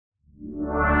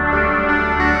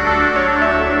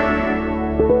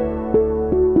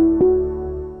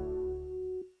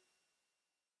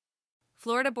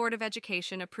Florida Board of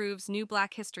Education approves new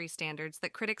Black history standards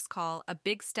that critics call a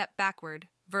big step backward,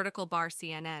 vertical bar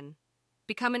CNN.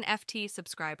 Become an FT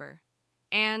subscriber.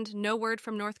 And no word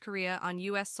from North Korea on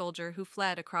U.S. soldier who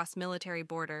fled across military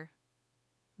border.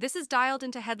 This is dialed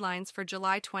into headlines for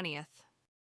July 20th.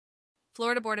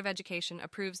 Florida Board of Education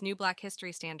approves new Black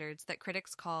history standards that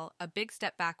critics call a big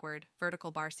step backward,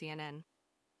 vertical bar CNN.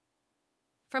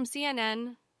 From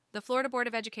CNN, the Florida Board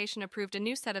of Education approved a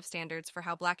new set of standards for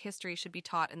how Black history should be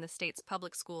taught in the state's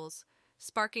public schools,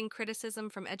 sparking criticism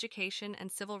from education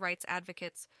and civil rights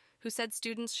advocates who said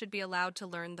students should be allowed to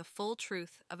learn the full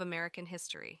truth of American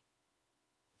history.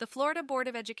 The Florida Board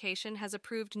of Education has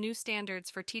approved new standards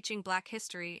for teaching Black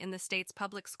history in the state's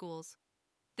public schools.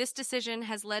 This decision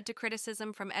has led to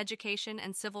criticism from education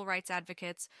and civil rights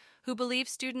advocates who believe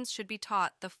students should be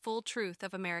taught the full truth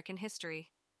of American history.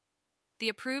 The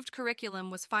approved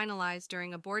curriculum was finalized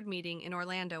during a board meeting in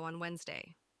Orlando on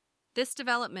Wednesday. This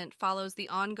development follows the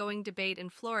ongoing debate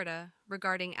in Florida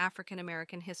regarding African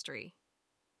American history.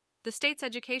 The state's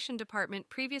education department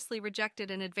previously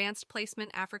rejected an advanced placement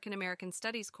African American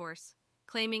studies course,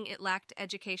 claiming it lacked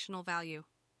educational value.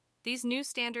 These new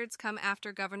standards come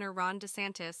after Governor Ron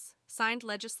DeSantis signed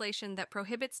legislation that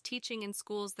prohibits teaching in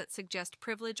schools that suggest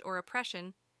privilege or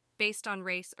oppression based on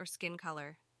race or skin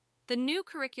color. The new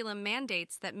curriculum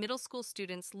mandates that middle school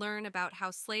students learn about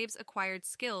how slaves acquired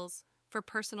skills for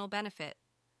personal benefit,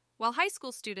 while high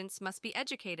school students must be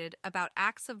educated about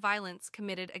acts of violence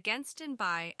committed against and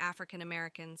by African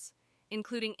Americans,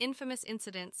 including infamous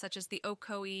incidents such as the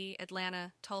Ocoee,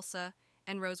 Atlanta, Tulsa,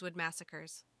 and Rosewood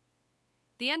massacres.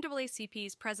 The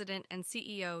NAACP's president and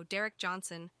CEO, Derek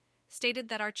Johnson, stated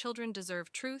that our children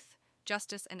deserve truth,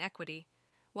 justice, and equity,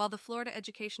 while the Florida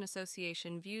Education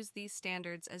Association views these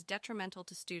standards as detrimental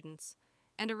to students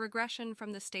and a regression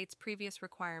from the state's previous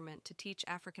requirement to teach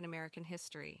African American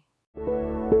history.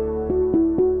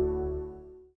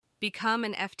 Become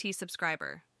an FT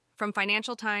subscriber. From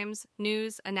Financial Times,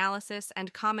 news, analysis,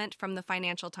 and comment from the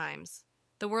Financial Times,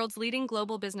 the world's leading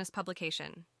global business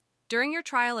publication. During your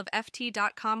trial of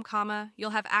FT.com,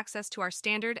 you'll have access to our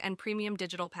standard and premium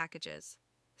digital packages.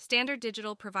 Standard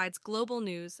Digital provides global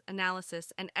news,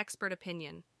 analysis, and expert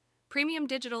opinion. Premium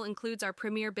Digital includes our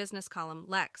premier business column,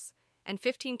 Lex, and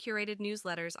 15 curated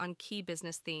newsletters on key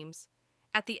business themes.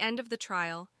 At the end of the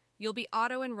trial, you'll be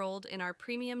auto-enrolled in our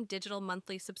premium digital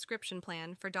monthly subscription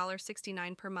plan for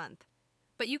 $69 per month.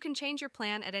 But you can change your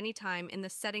plan at any time in the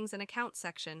Settings and Accounts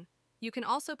section. You can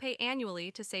also pay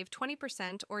annually to save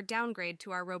 20% or downgrade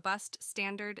to our robust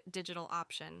Standard Digital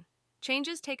option.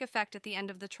 Changes take effect at the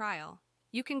end of the trial.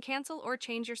 You can cancel or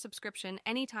change your subscription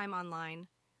anytime online.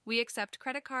 We accept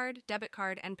credit card, debit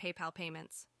card, and PayPal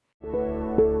payments.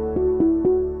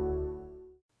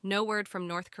 No word from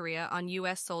North Korea on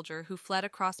U.S. soldier who fled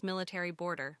across military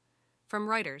border. From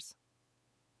Reuters.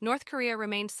 North Korea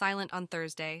remained silent on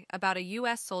Thursday about a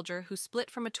U.S. soldier who split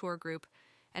from a tour group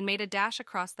and made a dash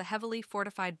across the heavily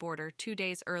fortified border 2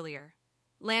 days earlier,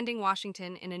 landing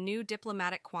Washington in a new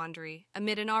diplomatic quandary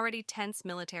amid an already tense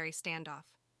military standoff.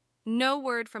 No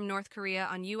word from North Korea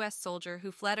on U.S. soldier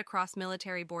who fled across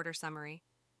military border. Summary.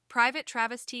 Private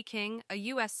Travis T. King, a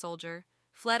U.S. soldier,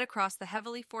 fled across the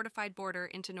heavily fortified border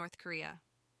into North Korea.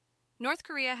 North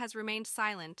Korea has remained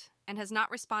silent and has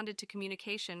not responded to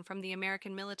communication from the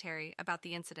American military about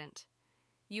the incident.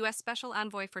 U.S. Special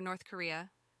Envoy for North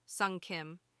Korea, Sung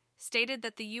Kim, stated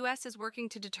that the U.S. is working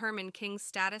to determine King's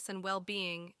status and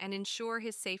well-being and ensure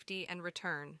his safety and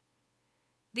return.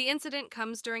 The incident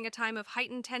comes during a time of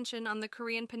heightened tension on the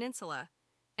Korean peninsula,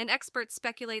 and experts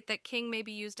speculate that King may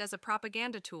be used as a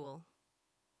propaganda tool.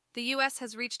 The U.S.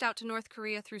 has reached out to North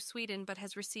Korea through Sweden but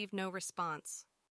has received no response.